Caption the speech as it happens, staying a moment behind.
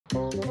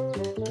Awesome.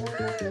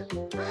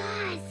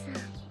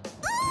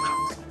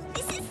 Ooh,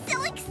 this is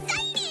so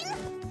exciting!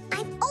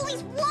 I've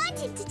always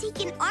wanted to take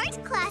an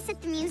art class at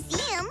the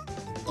museum.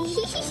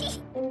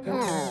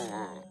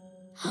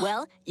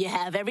 Well, you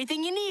have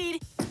everything you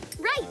need.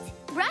 Right.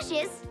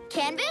 Brushes,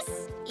 canvas,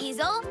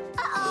 easel.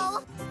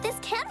 Uh-oh. This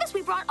canvas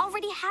we brought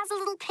already has a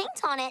little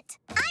paint on it.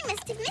 I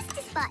must have missed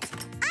a spot.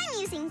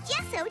 I'm using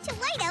gesso to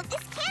white out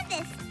this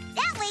canvas.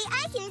 That way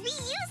I can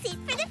reuse it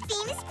for the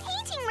famous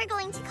painting we're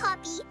going to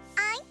copy.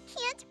 I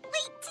can't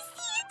wait to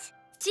see it.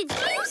 Did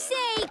you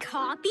say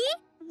copy?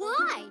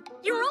 Why?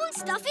 Your own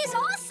stuff is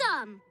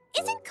awesome.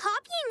 Isn't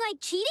copying like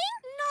cheating?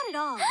 Not at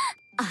all.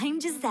 I'm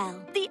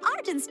Giselle, the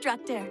art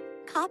instructor.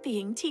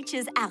 Copying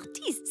teaches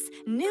artistes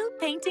new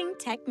painting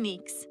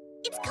techniques.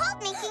 It's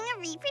called making a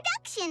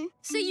reproduction.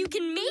 So you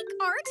can make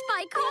art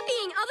by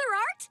copying other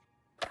art?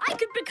 I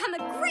could become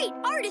a great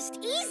artist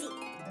easy.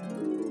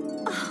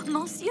 Oh,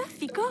 Monsieur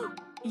Ficot,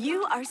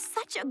 you are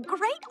such a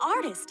great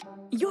artist.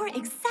 Your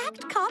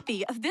exact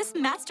copy of this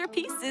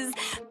masterpiece is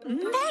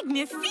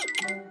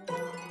magnifique.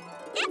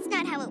 That's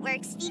not how it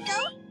works,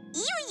 Fico.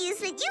 You use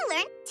what you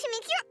learned to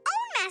make your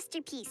own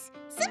masterpiece.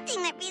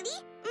 Something that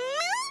really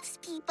moves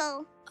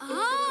people.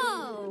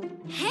 Oh.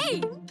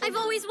 Hey, I've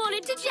always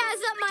wanted to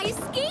jazz up my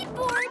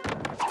skateboard.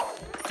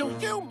 Do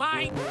you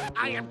mind?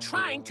 I am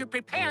trying to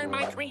prepare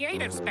my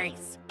creative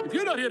space. If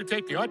you're not here to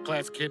take the art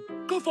class, kid,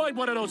 go find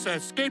one of those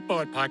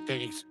skateboard park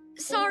thingies.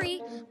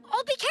 Sorry,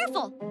 I'll be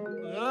careful.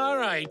 All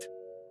right.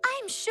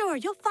 I'm sure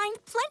you'll find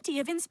plenty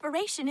of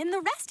inspiration in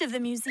the rest of the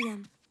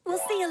museum. We'll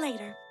see you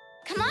later.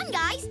 Come on,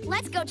 guys.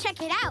 Let's go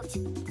check it out.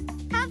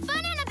 Have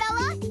fun,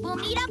 Anabella. We'll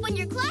meet up when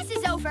your class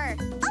is over.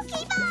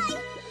 Okay, bye.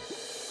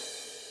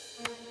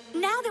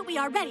 Now that we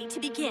are ready to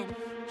begin,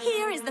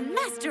 here is the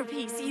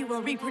masterpiece you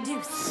will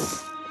reproduce.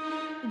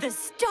 The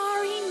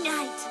Starry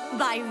Night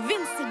by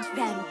Vincent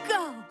van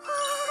Gogh.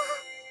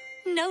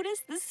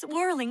 Notice the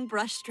swirling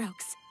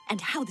brushstrokes and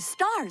how the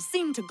stars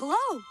seem to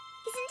glow.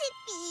 Isn't it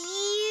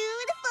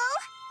beautiful?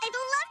 I'd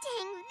love to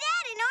hang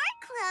that in our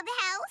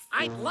clubhouse.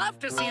 I'd love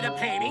to see the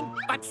painting,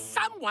 but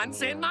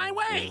someone's in my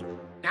way.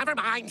 Never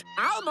mind,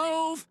 I'll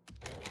move.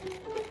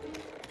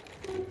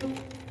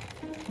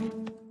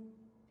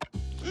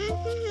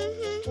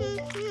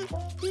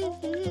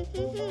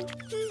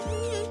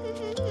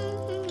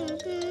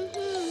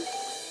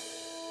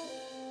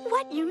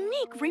 What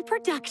unique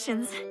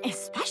reproductions,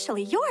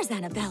 especially yours,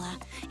 Anabella.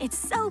 It's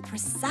so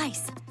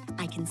precise.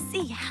 I can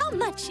see how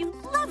much you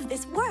love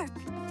this work.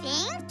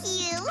 Thank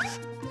you.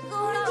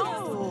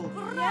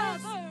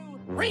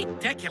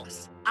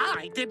 Ridiculous.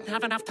 I didn't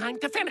have enough time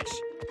to finish.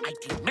 I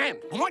demand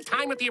more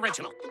time with the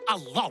original,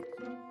 alone.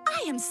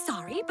 I am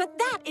sorry, but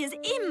that is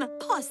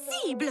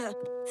impossible.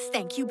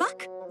 Thank you,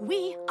 Buck.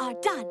 We are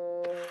done.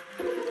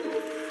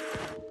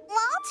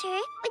 Walter,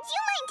 would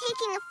you mind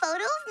taking a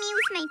photo of me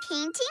with my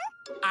painting?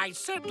 I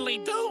certainly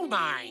do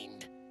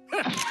mind.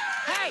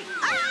 Hey!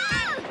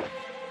 Ah!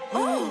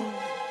 Oh!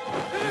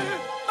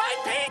 My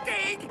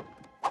painting!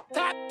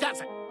 That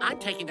does it. I'm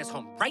taking this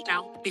home right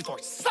now before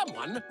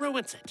someone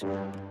ruins it.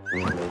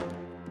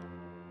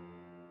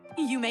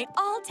 You may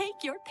all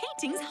take your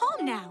paintings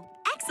home now.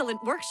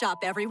 Excellent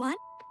workshop, everyone.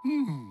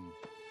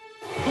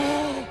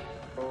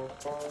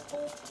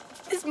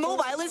 This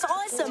mobile is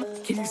awesome.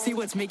 Can you see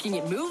what's making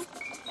it move?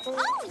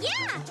 Oh,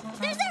 yeah!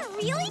 There's a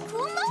really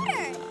cool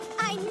motor!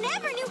 I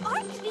never knew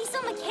art could be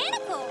so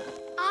mechanical!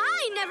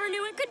 I never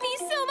knew it could be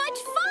so much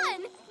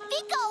fun.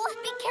 Vico,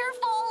 be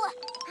careful!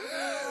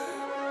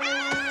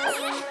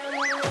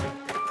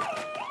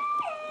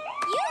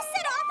 You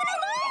set off an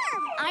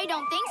alarm! I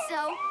don't think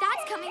so.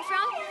 That's coming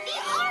from The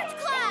art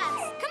class!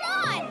 Come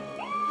on!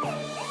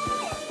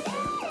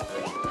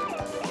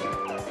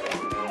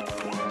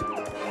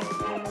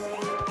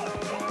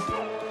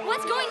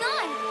 What's going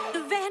on?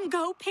 The Van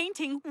Gogh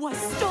painting was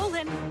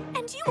stolen,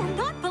 and you will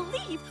not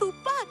believe who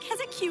Buck has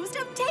accused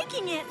of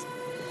taking it.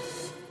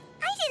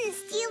 I didn't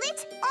steal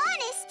it,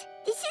 honest!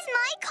 This is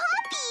my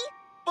copy!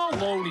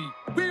 Baloney.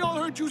 We all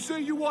heard you say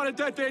you wanted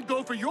that Van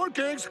Gogh for your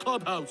gang's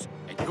clubhouse,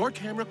 and your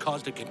camera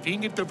caused a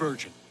convenient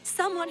diversion.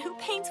 Someone who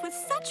paints with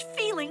such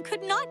feeling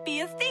could not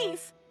be a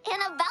thief.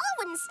 Anabella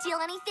wouldn't steal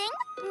anything.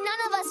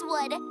 None of us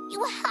would.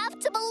 You have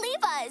to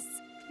believe us.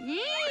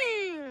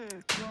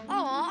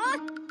 Aw.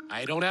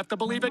 I don't have to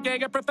believe a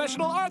gang of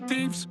professional art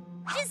thieves.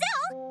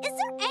 Giselle, is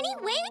there any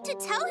way to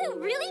tell who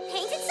really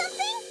painted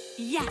something?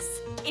 Yes,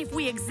 if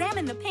we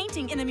examine the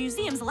painting in the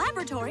museum's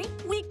laboratory,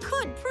 we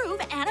could prove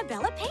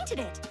Anabella painted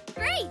it.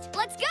 Great,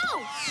 let's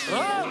go.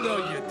 Oh, no,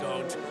 you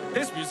don't.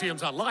 This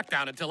museum's on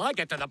lockdown until I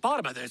get to the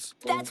bottom of this.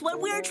 That's what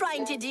we're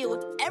trying to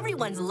do.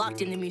 Everyone's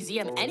locked in the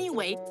museum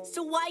anyway,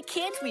 so why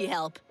can't we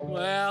help?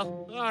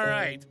 Well, all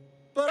right.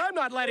 But I'm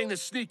not letting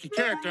this sneaky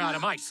character out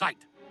of my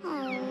sight.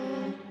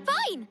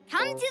 Fine,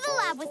 come to the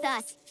lab with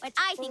us. But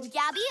I think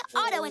Gabby,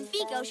 Otto, and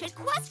Fico should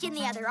question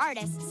the other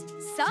artists.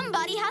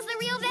 Somebody has the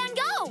real Van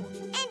Gogh.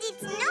 And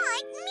it's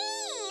not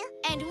me!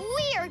 And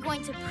we are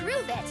going to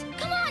prove it.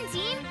 Come on,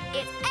 team.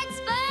 It's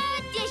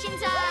expedition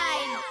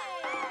time.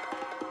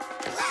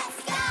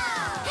 Let's go!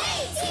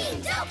 Hey,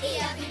 Team Doki,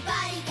 everybody!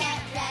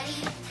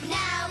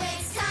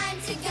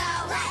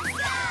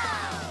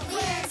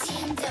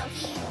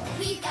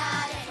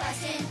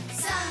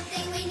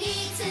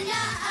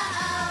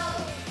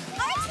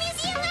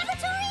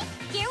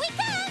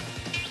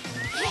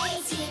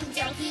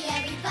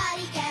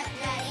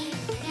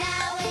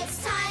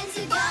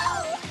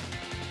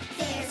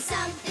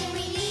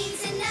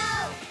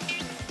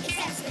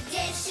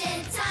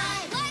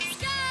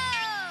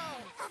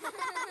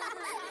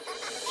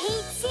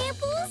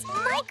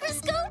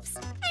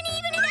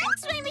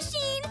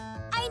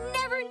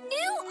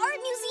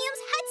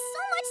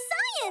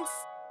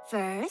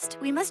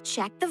 we must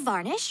check the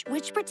varnish,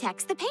 which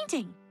protects the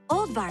painting.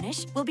 Old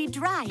varnish will be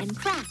dry and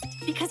cracked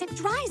because it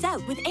dries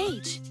out with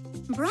age.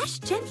 Brush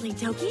gently,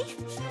 Doki.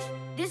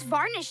 This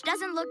varnish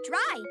doesn't look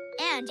dry,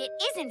 and it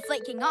isn't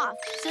flaking off,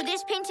 so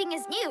this painting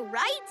is new,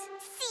 right?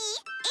 See?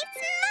 It's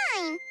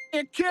mine.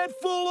 It can't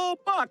fool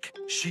old Buck.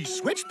 She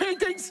switched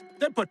paintings,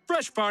 then put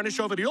fresh varnish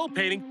over the old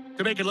painting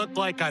to make it look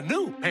like a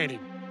new painting.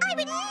 I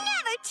would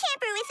never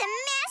tamper with a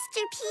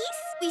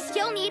masterpiece. We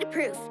still need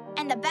proof,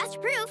 and the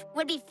best proof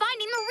would be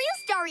finding the real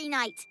Starry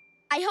Night.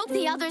 I hope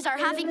the others are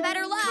having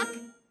better luck.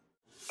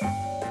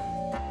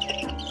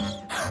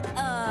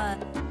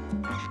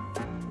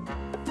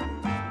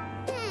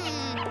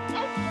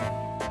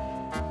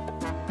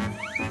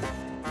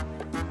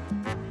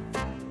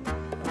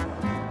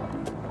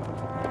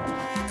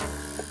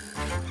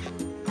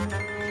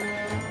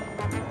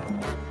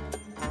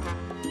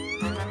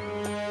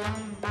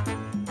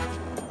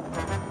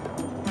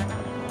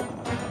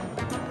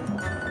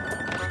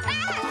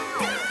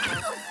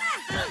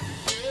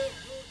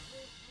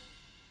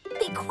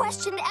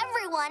 Questioned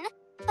everyone,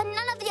 but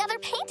none of the other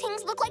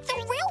paintings look like the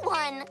real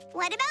one.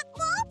 What about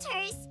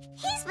Walter's?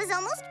 His was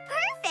almost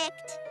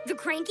perfect. The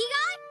cranky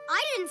guy?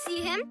 I didn't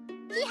see him.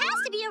 He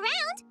has to be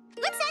around.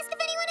 Let's ask if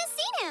anyone has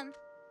seen him.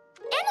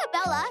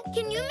 Anabella,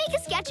 can you make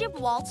a sketch of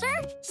Walter?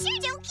 Sure,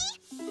 Doki.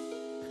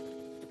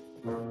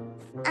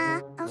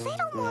 A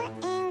little more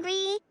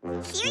angry.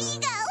 Here you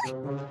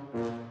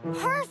go.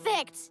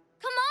 Perfect.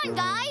 Come on,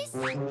 guys.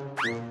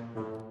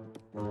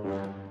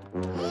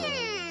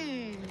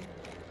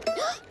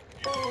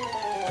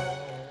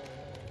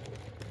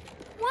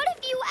 What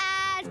if you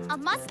add a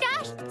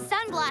mustache,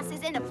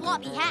 sunglasses, and a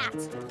floppy hat?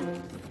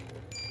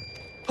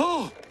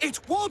 Oh,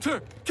 it's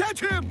Walter! Catch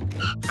him!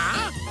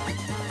 Huh?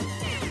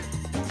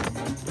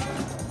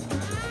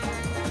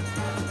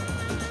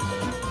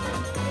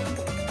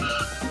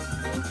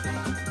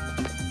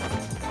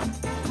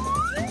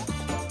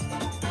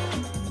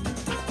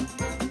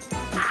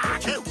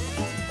 Achoo!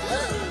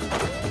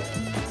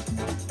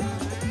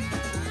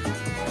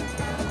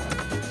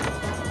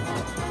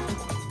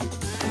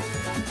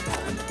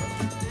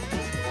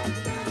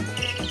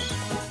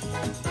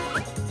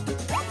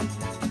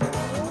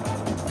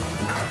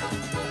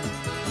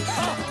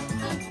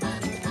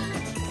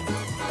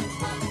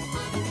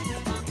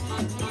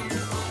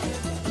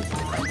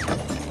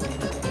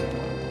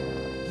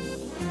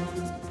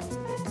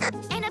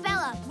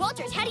 Anabella,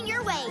 Walter's heading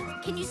your way.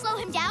 Can you slow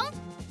him down?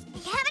 I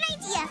have an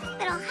idea,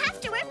 but I'll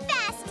have to work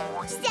fast.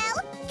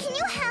 Giselle, can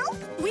you help?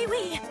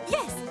 Oui,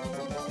 yes.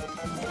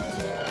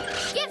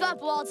 Give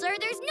up, Walter.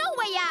 There's no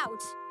way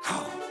out.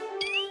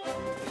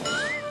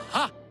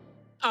 Huh?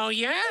 Oh,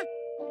 yeah?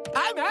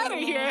 I'm out of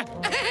here.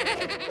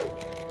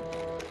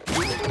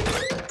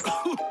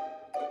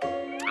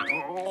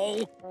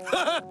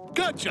 Oh,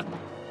 gotcha!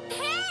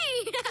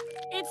 Hey!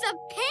 It's a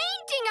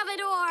painting of a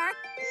door.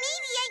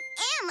 Maybe I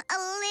am a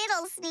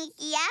little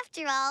sneaky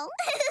after all.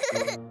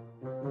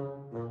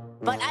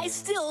 But I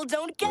still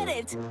don't get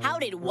it. How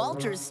did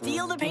Walter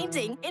steal the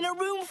painting in a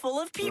room full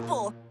of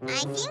people?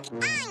 I think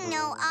I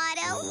know,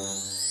 Otto.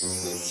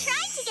 He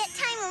tried to get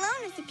time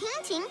alone with the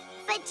painting,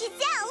 but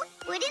Giselle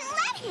wouldn't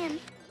let him.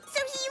 So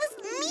he used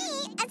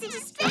me as a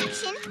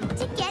distraction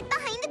to get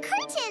behind the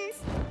curtains.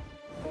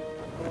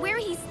 Where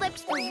he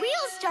slipped the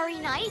real Starry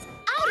Night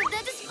out of the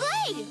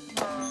display.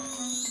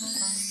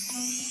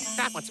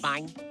 That one's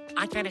mine.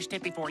 I finished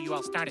it before you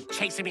all started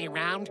chasing me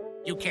around.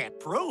 You can't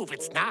prove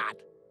it's not.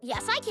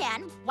 Yes, I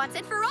can. Once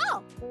and for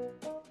all.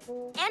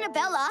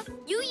 Anabella,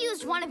 you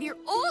used one of your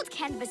old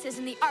canvases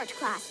in the art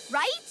class,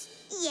 right?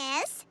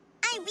 Yes,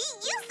 I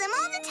reuse them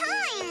all the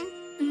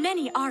time.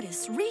 Many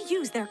artists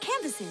reuse their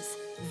canvases.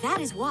 That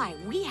is why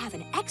we have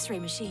an X-ray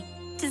machine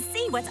to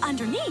see what's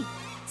underneath.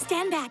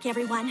 Stand back,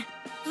 everyone.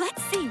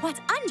 Let's see what's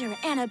under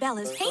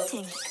Anabella's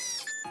painting.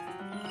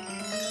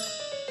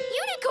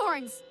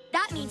 Unicorns!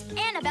 That means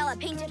Anabella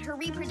painted her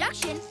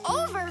reproduction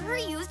over her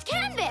used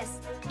canvas.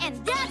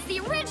 And that's the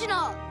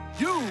original!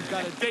 You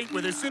got a date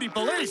with the city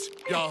police,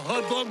 you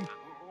hoodlum!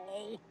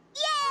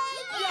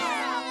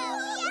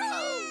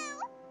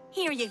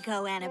 Here you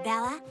go,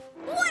 Anabella.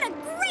 What a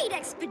great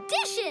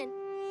expedition!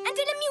 And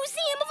in a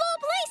museum of all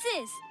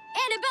places!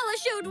 Anabella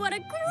showed what a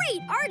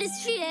great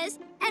artist she is,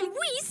 and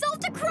we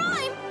solved a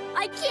crime!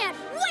 I can't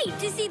wait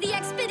to see the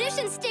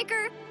expedition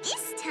sticker!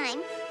 This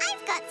time,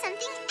 I've got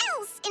something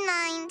else in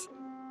mind.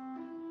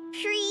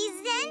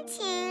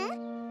 Presenting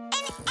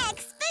an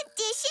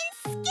expedition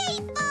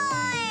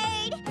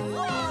skateboard!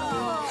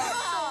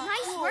 Whoa!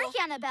 Nice work,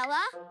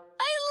 Anabella.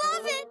 I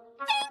love it!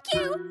 Thank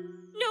you!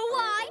 Know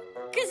why?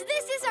 Because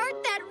this is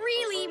art that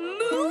really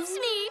moves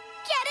me!